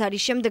მიულოცა,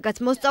 რის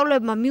შემდეგაც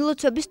მოსწავლეებმა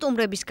მილოცვების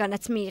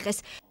სტუმრებისგანაც მიიღეს.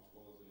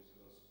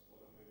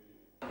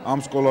 ამ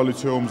სკოლა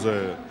ლიცეუმზე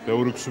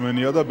ბევრი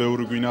გვსმენია და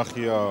ბევრი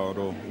გვინახია,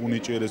 რომ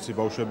უნიჭიერესი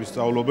ბავშვები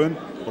სწავლობენ,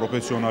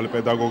 პროფესიონალი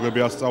პედაგოგები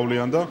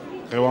ასწავლიან და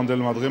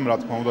დღევანდელმა დღემ რა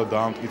თქმა უნდა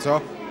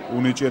დაამტკიცა.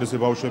 უნიჭიერესი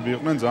ბავშვები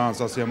იყვნენ, ძალიან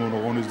სასიამოვნო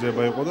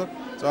ღონისძიება იყო და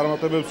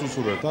წარმატებებს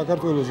უსურვებთ.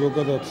 საქართველოს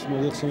ზოგადად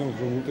მოგეხსენებათ,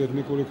 რომ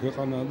ტექნიკური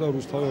ქვეყანაა და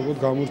რუსთაველად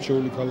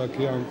გამორჩეული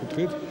ქალაქია ამ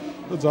კუთხით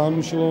და ძალიან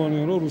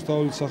მნიშვნელოვანია, რომ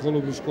რუსთაველის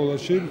სახელობის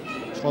სკოლაში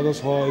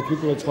სხვადასხვა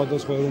ეთნიკურად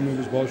სხვადასხვა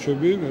ეროვნების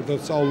ბავშვები ერთად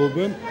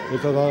სწავლობენ,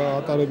 ერთად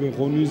ატარებენ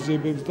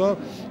ღონისძიებებს და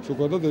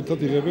ზოგადად ერთად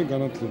იღებენ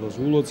განათლებას.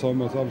 ულოცავ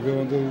მათ ამ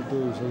დღევანდელ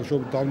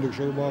დამდეგ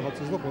შობა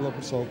აღწევს და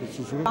ყველაფერს საუკეთესო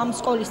უსურვებთ. ამ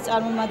სკოლის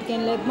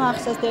წარმომადგენლებმა,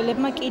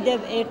 ახსასდელებმა კიდევ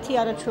ერთი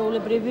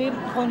არაჩვეულებრივი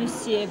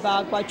ღონისძიება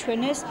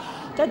აგვაჩვენეს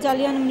და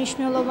ძალიან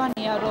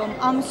მნიშვნელოვანია, რომ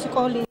ამ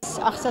სკოლის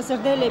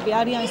ახსასდელები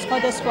არიან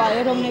სხვადასხვა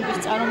ეროვნების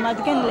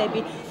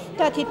წარმომადგენლები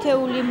და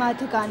თითეული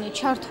მათგანი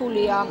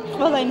ჩართულია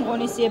ყველა იმ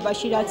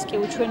ღონისძიებაში, რაც კი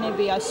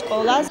უჩვენებია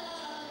სკოლას.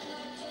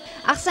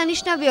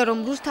 აღსანიშნავია, რომ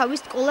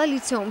რუსთავის სკოლა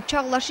ლიცეუმ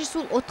ჩაღლარში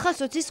სულ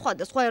 420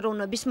 სხვადასხვა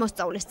ეროვნების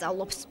მოსწავლე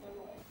სწავლობს.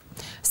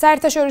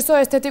 საერთაშორისო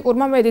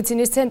ესთეტიკურმა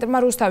მედიცინის ცენტრმა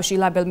რუსთავში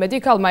ლაბელ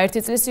მედიკალმა ერთი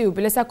წლის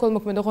იუბილეს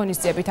საქველმოქმედო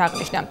ღონისძიებით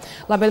აღნიშნა.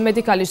 ლაბელ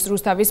მედიკალის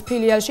რუსთავის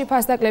ფილიალში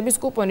ფასდაკლების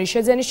კუპონის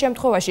შეძენის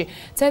შემთხვევაში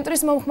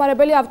ცენტრის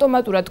მომხმარებელი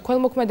ავტომატურად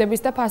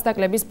ქველმოქმედების და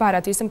ფასდაკლების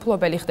ბარათის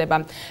მფლობელი ხდება.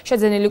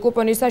 შეძენილი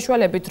კუპონის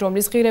საშუალებით,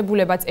 რომლის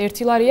ღირებულებაც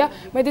 1 ლარია,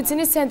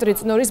 მედიცინის ცენტრი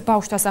წნორის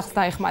ბავშვთა სახლს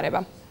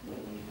დაეხმარება.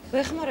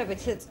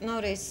 ვეხმარებით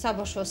წნორის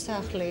საბავშვო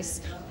სახლის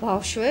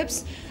ბავშვებს.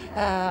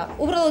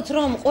 უბრალოდ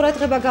რომ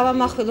ყურადღება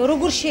გავამახვილო,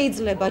 როგორ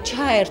შეიძლება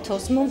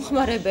ჩაერთოს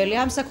მომხმარებელი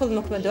ამ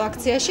საქველმოქმედო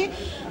აქციაში,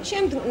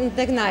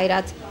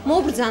 შემდეგნაირად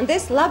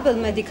მობრძანდეს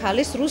ლაბელ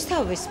მედიკალის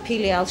რუსთავის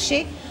ფილიალში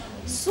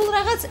სულ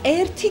რაღაც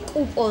ერთი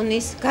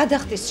კუპონის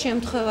გადახდის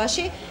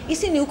შემთხვევაში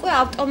ისინი უკვე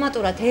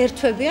ავტომატურად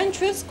ერთვებიან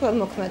ჩვენს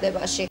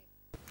ქველმოქმედებაში.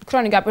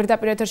 ქრონიკა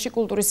პირდაპირ ეთერში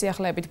კულტურის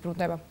სიახლეებით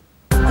ბრუნდება.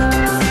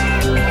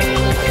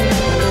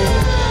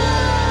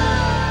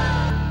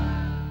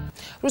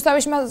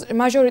 რუსთავის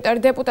მაჟორიტარი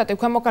დეპუტატი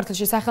ქვემო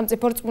ქართლში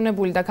სახელმწიფო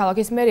რწმუნებული და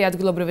ქალაქის მერი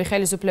ადგილობრივი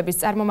ხელისუფლების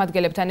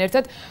წარმომადგენლებთან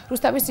ერთად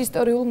რუსთავის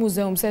ისტორიულ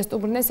მუზეუმს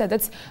ესტუმრნენ,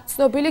 სადაც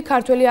ცნობილი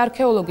ქართველი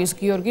არქეოლოგის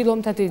გიორგი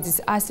ლომთათიძის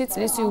 100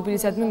 წლის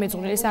იუბილეისადმი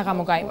მეძღვნილი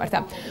საღამო გაიმართა.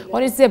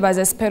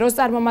 ღონისძიებაზე სფეროს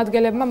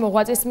წარმომადგენლებმა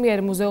მოღვაწის მიერ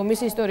მუზეუმის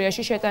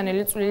ისტორიაში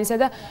შეტანილი წვლილისა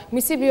და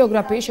მისი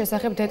ბიოგრაფიის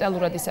შესახებ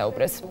დეტალურად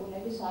ისაუბრეს.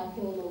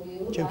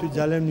 ჩემთვის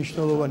ძალიან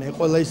მნიშვნელოვანია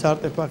ყველა ის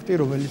არტეფაქტი,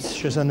 რომელიც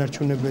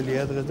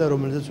შესანარჩუნებელია დღეს და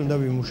რომელზეც უნდა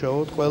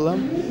ვიმუშაოთ ყველა.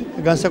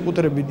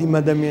 განსაკუთრებით იმ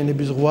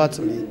ადამიანების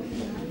ღვაწლი,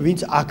 ვინც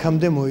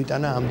აქამდე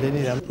მოიტანა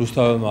ამდენი რამ.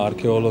 რუსთაველმა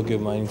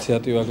არქეოლოგებმა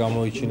ინიციატივა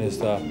გამოიჩინეს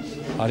და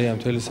არიან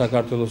მთელი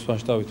საქართველოს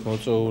მასშტაბით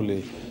მოწვეული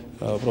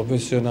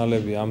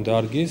პროფესიონალები ამ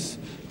დარგის.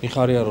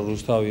 მიხარია რომ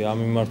რუსთავი ამ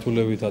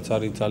მიმართულებითაც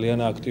არის ძალიან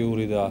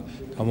აქტიური და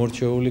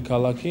გამორჩეული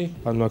ქალაქი.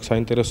 ანუ აქ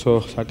საინტერესო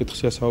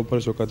საკითხია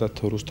საუბარი ზოგადად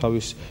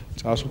რუსთავის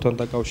წარსულთან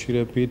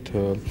დაკავშირებით.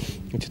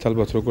 იცით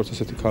ალბათ როგორც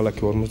ასეთი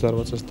ქალაქი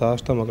 58 წელს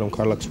დაარსდა, მაგრამ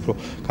ქალაქს უფრო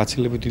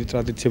გაცილებით დიდი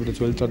ტრადიციები და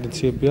ძველი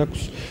ტრადიციები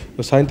აქვს.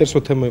 საინტერესო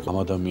თემა იყო ამ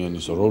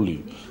ადამიანის როლი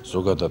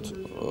ზოგადად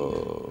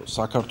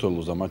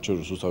საქართველოს და მათ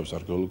შორის რუსთავის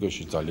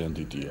არქეოლოგიაში ძალიან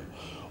დიდია.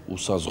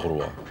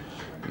 უსაზღროა.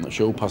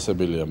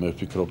 შეუფასებელია მე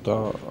ვფიქრობ და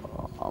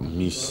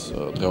მის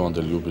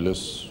დღევანდელ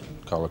იუბილეს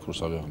ქალაქ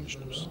რუსთავი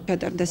აღნიშნავს.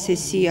 ჩატარდა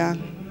სესია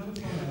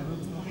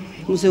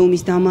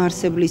მუზეუმის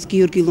დამაარსებლის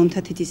გიორგი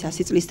ლომთათიძის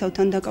 100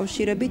 წლისთავთან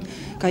დაკავშირებით,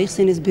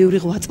 გაიხსენეს ბევრი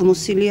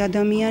ღვაწლმოსილი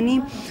ადამიანი.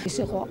 ის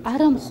იყო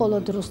არა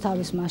მხოლოდ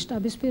რუსთავის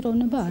მასშტაბის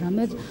პიროვნება,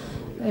 არამედ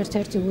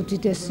ერთ-ერთი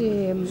უდიდესი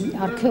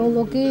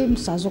არქეოლოგი,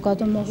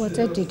 საზოგადო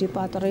მოღვაწე, დიდი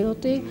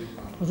პატრიოტი.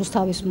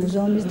 რუსთავის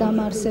მუზეუმის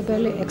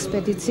დამაარსებელი,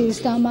 ექსპედიციის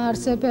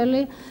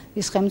დამაარსებელი,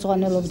 ის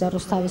ხელმძღვანელობდა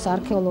რუსთავის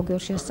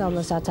არქეოლოგიურ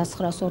შესწავლას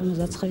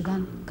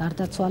 1959-დან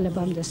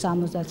გარდაცვალებამდე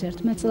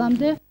 71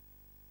 წლამდე.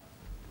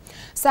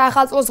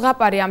 საახალწლო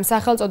ზღაპარი ამ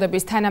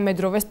სახელწოდების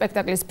თანამედროვე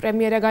სპექტაკლის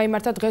პრემიერა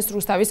გაიმართა დღეს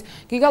რუსთავის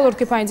გიგა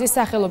ლორქიფაინძის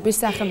სახელობის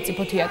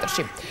სახელმწიფო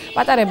თეატრში.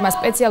 პატარებმა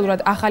სპეციალურად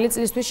ახალი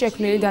წლისთვის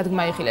შექმნილი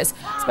დადგმა იხილეს.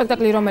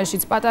 სპექტაკლი,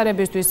 რომელშიც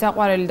პატარებისთვის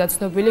საყვარელი და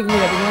ცნობილი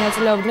გმირები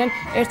მონაწილეობდნენ,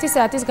 1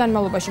 საათის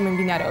განმავლობაში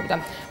მიმდინარეობდა.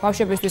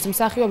 ბავშვებისთვის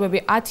მსახიობები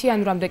 10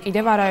 იანვრამდე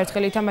კიდევ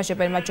არაერთხელ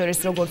ითამაშებენ, მათ შორის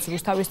როგორც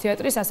რუსთავის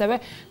თეატრის, ასევე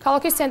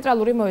ქალაქის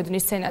ცენტრალური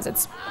მოედნის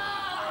სცენაზეც.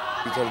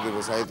 ვითარდება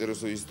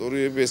საინტერესო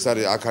ისტორიები, ეს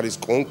არის აქ არის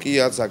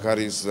კონკიაც, აქ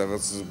არის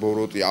რაღაც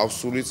ბოროტი,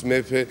 ავსულიც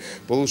მეფე,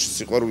 ბოლოში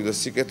სიყვარული და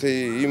სიკეთე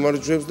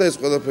იმარჯვებს და ეს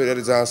ყველაფერი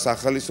არის ძალიან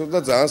სახალისო და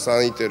ძალიან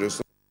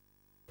საინტერესო.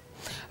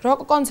 როკ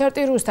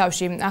კონცერტი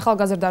რუსთავში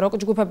ახალგაზრდა როკ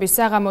ჯგუფების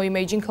საღამო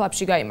Imagine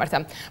Club-ში გაიმართა.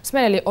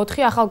 მსმენელი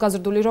 4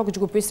 ახალგაზრდული როკ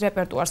ჯგუფის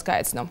რეპერტუარს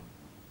გაეცნო.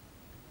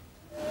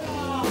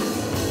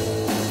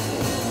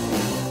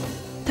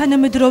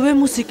 თანამედროვე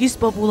მუსიკის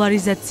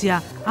პოპულარიზაცია.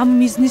 ამ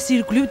მიზნის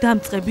ირგვლივ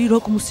დამწყები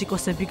როკ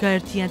მუსიკოსები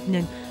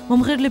გაერთიანდნენ.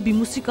 მომღერლები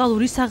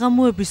მუსიკალური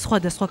საღამოების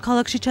სხვადასხვა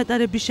ქალაქში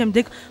ჩატარების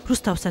შემდეგ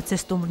რუსთავსაც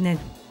ესტუმრნენ.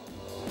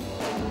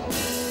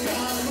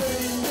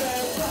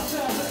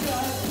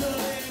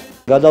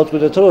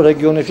 გადავწყვიტეთ, რომ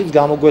რეგიონებშიც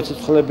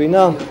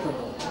გამოგვეცოცხლებინა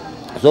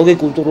ზოგი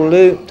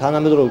კულტურული,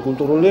 თანამედროვე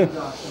კულტურული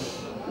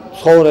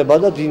ცხოვრება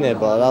და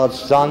დინება, რაღაც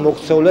ძალიან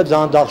მოქცეულია,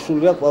 ძალიან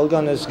დახშულია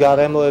ყველგან ეს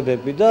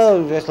გარემოებები და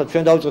ეხლა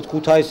ჩვენ დავიწყეთ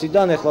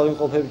ქუთაისიდან, ეხლა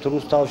ვიმყოფებით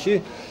რუსთავში,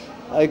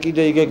 აი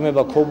კიდე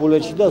იგეგმება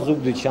ქობულეთში და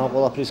ზუგდიდში ამ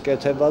ყველაფრის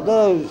კეთება და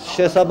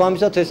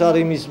შესაბამისად ეს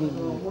არის იმის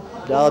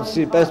რაღაც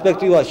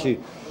პერსპექტივაში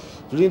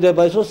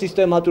ვლინდება ის, რომ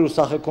სისტემატიური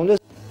სახე ქონდეს.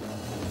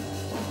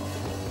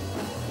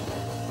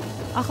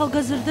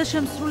 ახალგაზრდა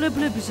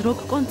შემსრულებლების როკ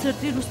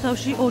კონცერტი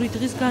რუსთავში 2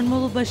 დღის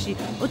განმავლობაში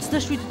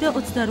 27 და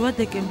 28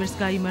 დეკემბერს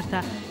გაიმართა.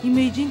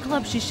 Imagine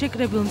Club-ში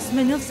შეკრებილ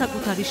მსმენელს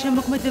საკუთარი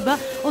შემოქმედება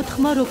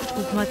 4 როკ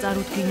ჯგუფმა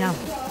წარუდგინა.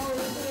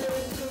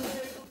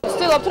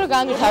 ვცდილობთ, რომ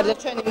განვითარდეს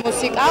ჩვენი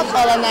მუსიკა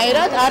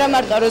ყველანაირად, არა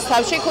მარტო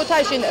რუსთავში,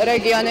 ქუთაისში,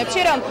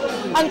 რეგიონებში, რომ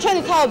ანუ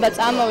ჩვენი თაობა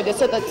წამოვიდეს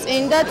ცოტა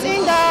წინ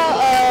და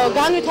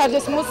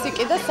განვითარდეს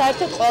მუსიკი და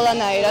საერთოდ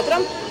ყველანაირად,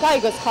 რომ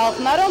გაიგოს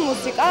ხალხმა, რომ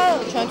მუსიკა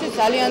ჩვენთვის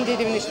ძალიან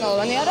დიდი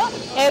მნიშვნელოვანია, რომ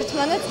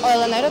ერთმანეთს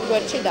ყველანაირად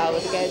გვერდში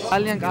დავუდგეთ.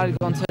 ძალიან კარგი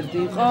კონცერტი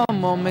იყო,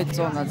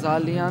 მომეწონა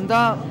ძალიან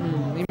და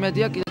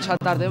იმედია კიდე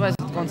ჩატარდება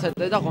ესეთი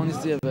კონცერტები და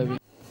ღონისძიებები.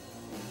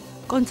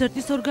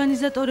 კონცერტის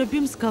ორგანიზატორები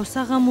მსგავს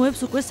საღამოებს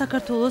უკვე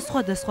საქართველოს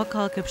სხვადასხვა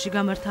ქალაქებში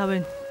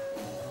გამართავენ.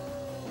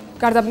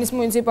 გარდაბნის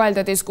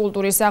მუნიციპალიტეტის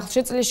კულტურის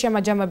სახლში წლის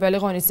შემაჯამებელი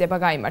ღონისძიება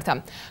გაიმართა.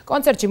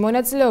 კონცერტში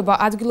მონაწილეობა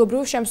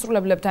ადგილობრივ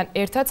შემსრულებლებთან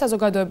ერთად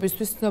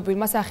საზოგადოებისთვის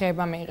ცნობილმა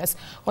სახეებმა მიიღეს.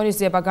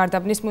 ღონისძიება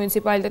გარდაბნის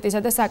მუნიციპალიტეტისა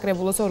და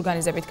საკრებულოს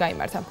ორგანიზებით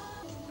გაიმართა.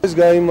 ეს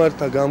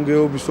გაიმართა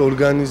გამგეობის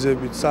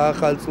ორგანიზებით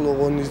საახალწლო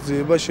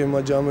ღონისძიება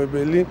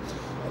შემაჯამებელი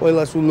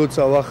ყველას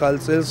ულოცავ ახალ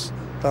წელს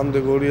თამდე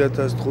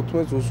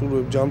 2015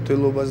 უსურვებ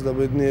ჯანმრთელობას და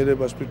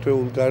ბედნიერებას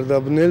თითოეულ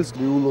გარდაბნელს.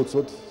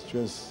 მიულოცოთ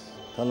ჩვენს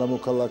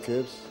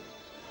თანამოქალაქეებს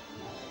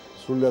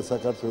სრულიად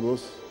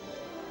საქართველოს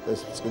ეს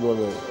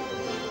წყილველი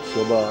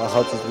შობა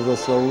ახალწლის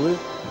დღესასწაული.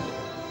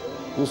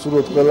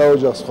 უსურვოთ ყველა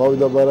ოჯახს ხვავი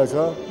და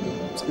ბარაკა.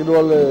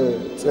 წყილველი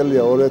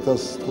წელია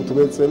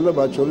 2015 წელი და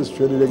მათ შორის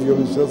ჩვენი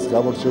რეგიონისაც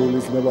გამორჩეული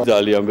იქნება.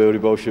 ძალიან ბევრი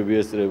ბავშვები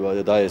ესწრება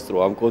და დაესწრო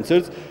ამ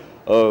კონცერტს.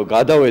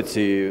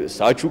 გადავეცი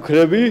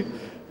საჩუქრები,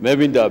 მე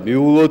მინდა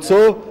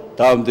მიულოცო,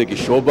 დამდეგი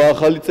შობა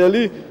ახალი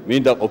წელი,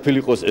 მინდა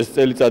ყოფილიყოს ეს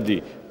წელიწადი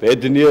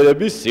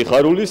ბედნიერების,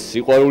 სიხარულის,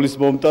 სიყვარულის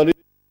მომტანი.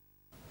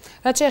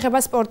 რაც შეეხება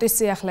სპორტის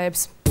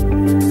სიახლეებს.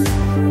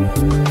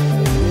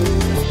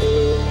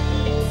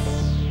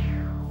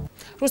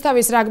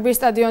 რუსთავის რაგბის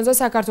სტადიონზე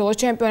საქართველოს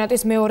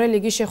ჩემპიონატის მეორე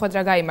ლიგის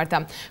შეხვედრა გაიმართა.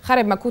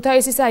 ხარებმა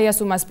ქუთაისის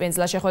აიასუმას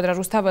პენზლა შეხვედრა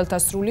რუსთაველთა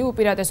სრული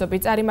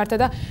უპირატესობით წარიმართა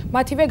და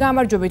მათივე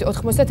გამარჯვებით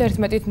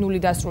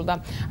 91-0 დასრულდა.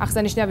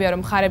 აღსანიშნავია,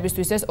 რომ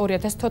ხარებისთვის ეს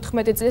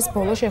 2014 წლის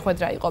ბოლო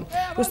შეხვედრა იყო.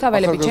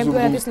 რუსთაველები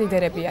ჩემპიონატის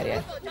ლიდერები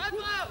არიან.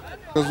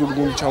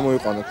 გუნდი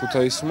ჩამოიყვანა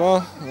ქუთაისმა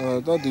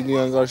და დიდი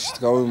ანგარიშით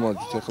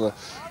გავიმარჯვეთ. ახლა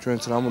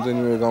ჩვენც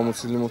რამოდენიმე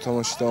გამოცდილი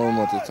მოთამაშე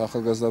დავამატეთ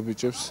ახალგაზრდა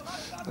ბიჭებს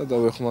და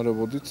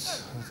დავეხმარებოდით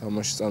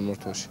თამაშის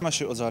წარმართვაში.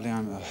 თამაში იყო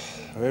ძალიან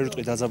ვერ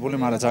ვიტყვი დაძაბული,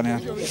 მაგრამ ძალიან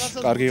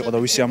კარგი იყო და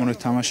ვისიამოვნეთ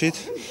თამაშით.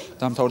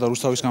 დამთავრდა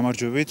რუსთავის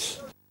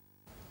გამარჯვებით.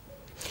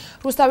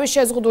 რუსთავის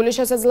შეზღუდული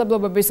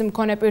შესაძლებლობების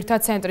მქონე პირთა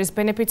ცენტრის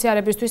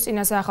ბენეფიციარებისთვის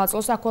წინასაახალწლო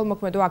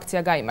საქველმოქმედო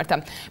აქცია გაიმართა.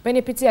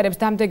 ბენეფიციარებს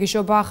დამდეგი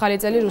შობა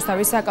ახალი წელი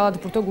რუსთავის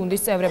საკალათბურთო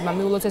გუნდის წევრებმა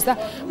მიულოცეს და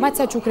მათ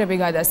საჩუქრები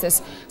გადასცეს.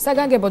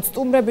 საგანგებოდ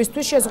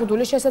სტუმრებისთვის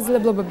შეზღუდული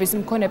შესაძლებლობების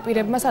მქონე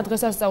პირებმა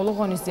სადღესასწაულო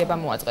ღონისძიება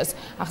მოაწყეს.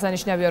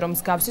 აღსანიშნავია, რომ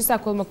მსგავსი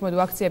საქველმოქმედო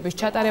აქციების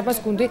ჩატარებას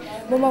გუნდი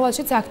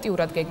მომავალშიც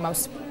აქტიურად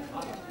გეგმავს.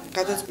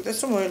 გადაწყვიტეს,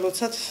 რომ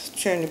მოელოცათ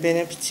ჩვენი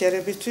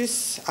ბენეფიციარებისთვის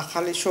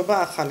ახალი შობა,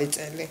 ახალი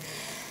წელი.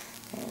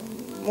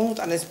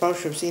 მოუტანეს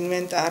ბავშვებს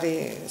ინვენტარი,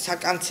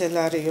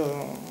 საკანცელერიო,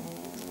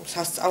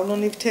 სასწავლო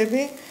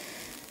ნივთები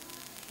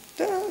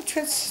და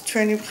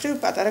ჩვენი მხრივ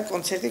პატარა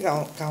კონცერტი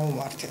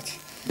გავუმართეთ.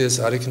 ეს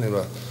არ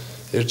იქნება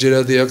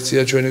ერთჯერადი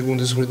აქცია ჩვენი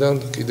გუნდის მხრიდან,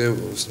 კიდევ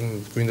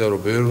გვინდა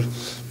რომ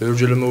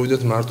ბევრჯერ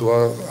მოვიდეთ,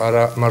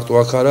 მარტო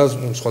აქ არა,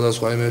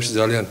 სხვადასხვა იმებში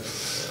ძალიან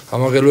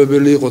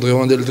ამაღელვებელი იყო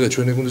დღევანდელი დღე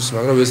ჩვენი გუნდის,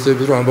 მაგრამ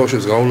ვეცდებით რომ ამ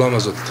ბავშვებს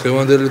გაულამაზოთ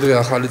დღევანდელი დღე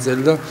ახალი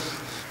წელი და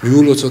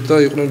მიულოცოთ და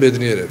იყვნენ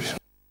ბედნიერები.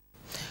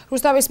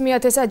 რუსთავის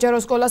მეათე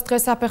საჯარო სკოლას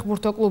დღეს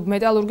საფეხბურთო კლუბ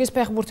მეტალურგის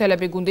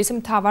ფეხბურთელები გუნდის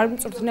მთავარ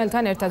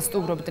მწვრთნელთან ერთად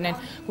სტუმრობდნენ.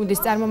 გუნდის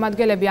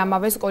წარმომადგენლები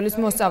ამავე სკოლის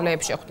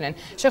მოსწავლეებს შეხვდნენ.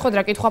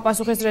 შეხვედრა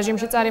კითხვა-პასუხის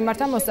რეჟიმში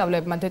წარიმართა,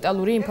 მოსწავლეებმა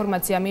დეტალური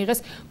ინფორმაცია მიიღეს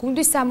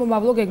გუნდის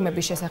სამომავლო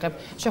გეგმების შესახებ.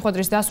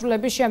 შეხვედრის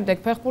დასრულების შემდეგ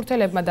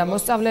ფეხბურთელებმა და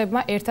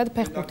მოსწავლეებმა ერთად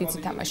ფეხბურთიც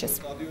ითამაშეს.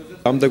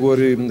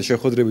 ამდაგვარი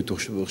შეხვედრები თუ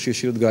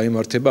ხშირად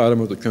გაიმართება არა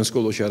μόνο ჩვენ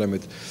სკოლაში,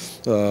 არამედ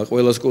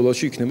ყველა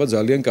სკოლაში იქნება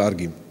ძალიან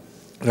კარგი.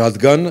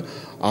 რადგან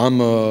ამ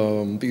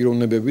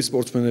პიროვნებების,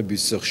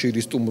 სპორტსმენების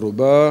ხშირი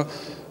სტუმრობა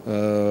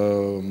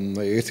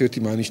ერთ-ერთი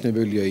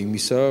მანიშნებელია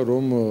იმისა,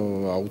 რომ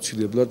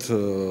აუცილებლად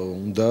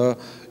უნდა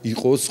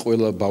იყოს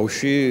ყველა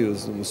ბავშვი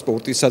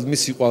სპორტისადმი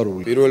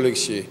სიყვარული. პირველ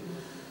რიგში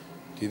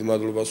დიდ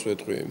მადლობას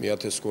ვეთქვი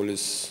მეათე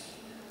სკოლის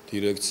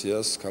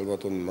დირექციას,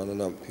 ქალბატონ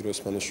მანანა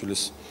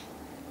ფიროსმანაშვილის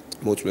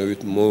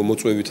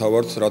მოწვევით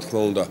ავართ, რა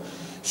თქმა უნდა,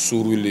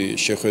 სურვილი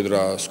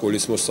შეხვედრა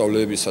სკოლის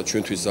მოსწავლეებისა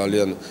ჩვენთვის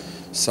ძალიან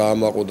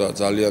საამაყო და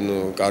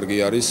ძალიან კარგი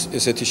არის.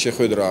 ესეთი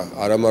შეხვედრა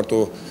არა მარტო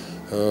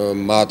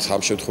მათ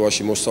ამ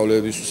შემთხვევაში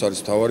მოსწავლეებისთვის არის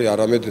თავარი,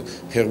 არამედ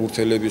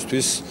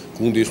ფეხბურთელებისთვის,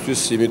 გუნდისთვის,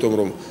 იმიტომ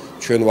რომ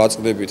ჩვენ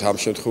ვაწყდებით ამ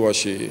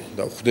შემთხვევაში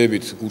და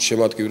ხვდებით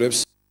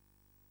გულშემატკივრებს.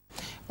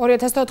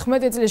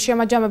 2014 წლის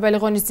შემაჯამებელი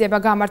ღონისძიება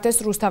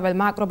გამართეს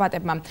რუსთაველმა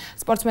აკრობატებმა.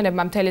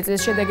 სპორტსმენებმა მთელი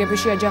წლის შედეგები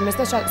შეაჯამეს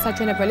და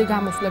საჩვენებელი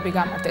გამოსვლები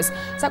გამართეს.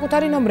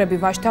 საკუთარი ნომრები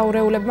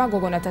ვაჟთაურეულებმა,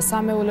 გოგონათა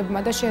სამეულებმა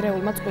და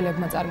შერეულმა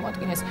წყვილებმა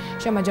წარმოადგინეს.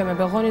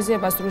 შემაჯამებელ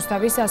ღონისძიებას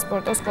რუსთავის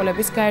სასპორტო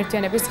სკოლების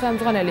გაერთიანების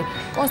ხელმძღვანელი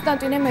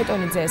კონსტანტინე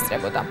მეტონიძე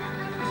ესწრებოდა.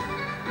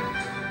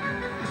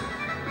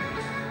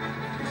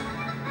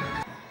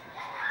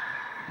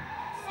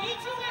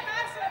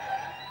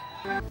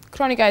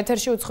 ქრონიკა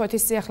ეთერში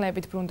უცხოეთის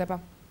სიახლეებით ბრუნდება.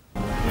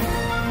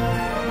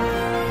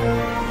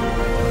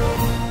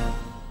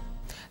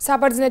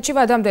 საბერძნეთში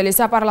ვადამდელი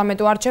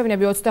საპარლამენტო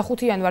არჩევნები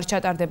 25 იანვარს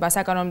ჩატარდება.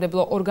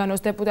 საკანონმდებლო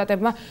ორგანოს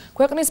დეპუტატებმა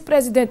ქვეყნის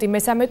პრეზიდენტი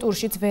მესამე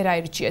ტურშიც ვერ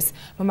აირჩიეს.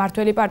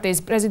 მმართველი პარტიის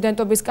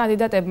პრეზიდენტობის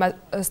კანდიდატებმა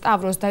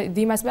სტავროს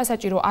დიმასმა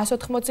საჭირო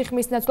 180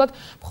 ხმის ნაცვლად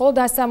მხოლოდ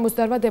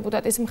 168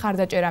 დეპუტატის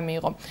მხარდაჭერა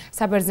მიიღო.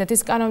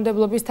 საბერძნეთის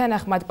კანონმდებლობის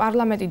თანახმად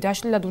პარლამენტი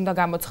დაშლილად უნდა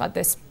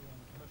გამოცხადდეს.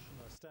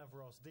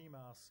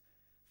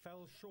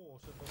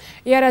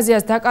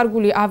 იერაზიას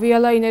დაკარგული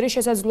ავიალაინერი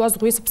შესაძლოა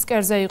ზღვის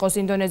ფსკერზე იყოს.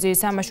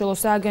 ინდონეზიის სამაშველო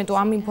სააგენტო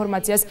ამ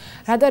ინფორმაციას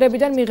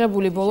რადარებიდან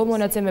მიღებული ბოლო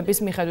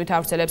მონაცემების მიხედვით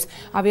ავრცელებს.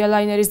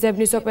 ავიალაინერის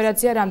ძებნის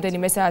ოპერაცია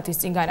რამდენიმე საათის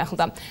წინ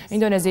განახლდა.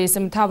 ინდონეზიის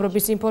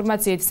მთავრობის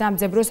ინფორმაციით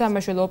სამძებრო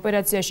სამაშველო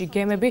ოპერაციაში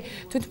გემები,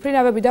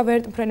 თვითმფრინავები და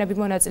ვერტმფრენები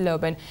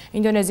მონაწილეობენ.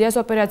 ინდონეზიას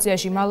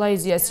ოპერაციაში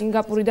მალაიზია,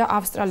 სინგაპური და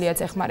ავსტრალიაც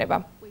ეხმარება.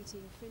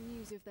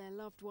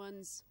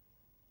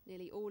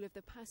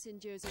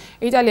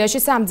 იტალიაში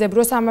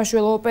სამძებრო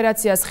სამაშველო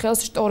ოპერაციას ხელს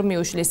შტორმი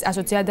უშლის.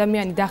 100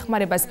 ადამიანი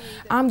დახმარებას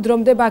ამ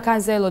დრომდე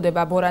ბაქანზე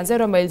ელოდება ბორანზე,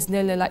 რომელიც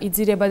ნელ-ნელა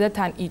იძირება და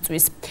თან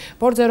იწვის.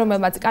 ბორტზე,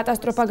 რომელმაც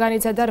კატასტროფა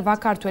განიცადა, 8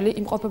 ქართველი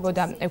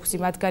იმყოფებოდა. 6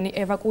 მათგანი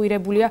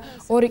ევაკუირებულია,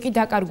 2 კი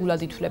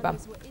დაკარგულად ითვლება.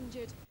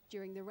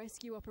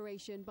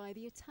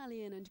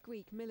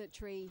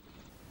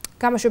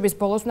 გამოშვების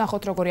ბოლოს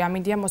ვნახოთ, როგორი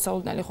ამინდია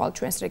მოსალოდნელი ხვალ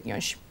ჩვენს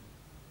რეგიონში.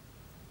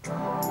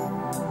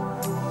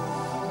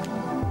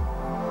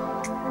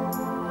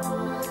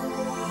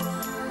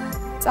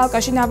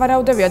 წალკაში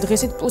ნავარაუდევია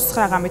დღისით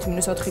 +9 ღამით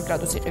 -4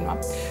 გრადუსი ყინვა.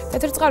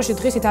 თეთრწყაროში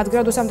დღისით 10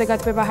 გრადუსამდე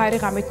გათბება ჰაერი,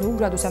 ღამით 0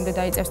 გრადუსამდე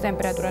დაიწევს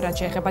ტემპერატურა, რაც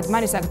შეეხება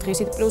დმანისაკ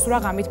დღისით +8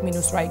 ღამით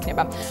 -8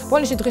 იქნება.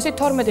 პოლიში დღისით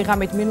 12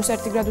 ღამით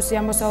 -1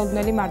 გრადუსია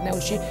მოსალოდნელი,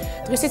 მარნეულში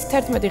დღისით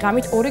 11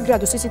 ღამით 2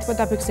 გრადუსი სითბო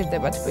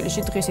დაფიქსირდება,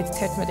 თბილისში დღისით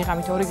 11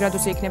 ღამით 2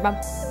 გრადუსი იქნება.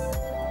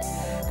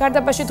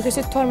 გარდაბაში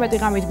დღისით 12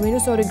 ღამით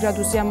 -2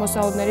 გრადუსია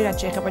მოსალოდნელი, რაც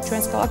შეეხება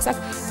ჩვენს ქალაქს, აქ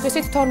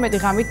დღისით 12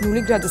 ღამით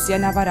 0 გრადუსია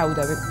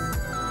ნავარაუდები.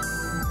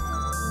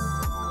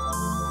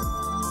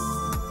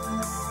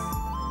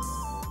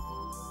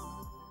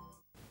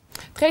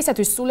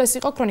 დღეისათვის სულ ეს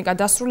იყო ქრონიკა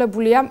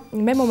დასრულებულია.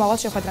 მე მომავალ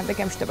შეხვედრამდე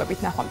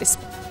გემშვიდობებით ნახვამდის.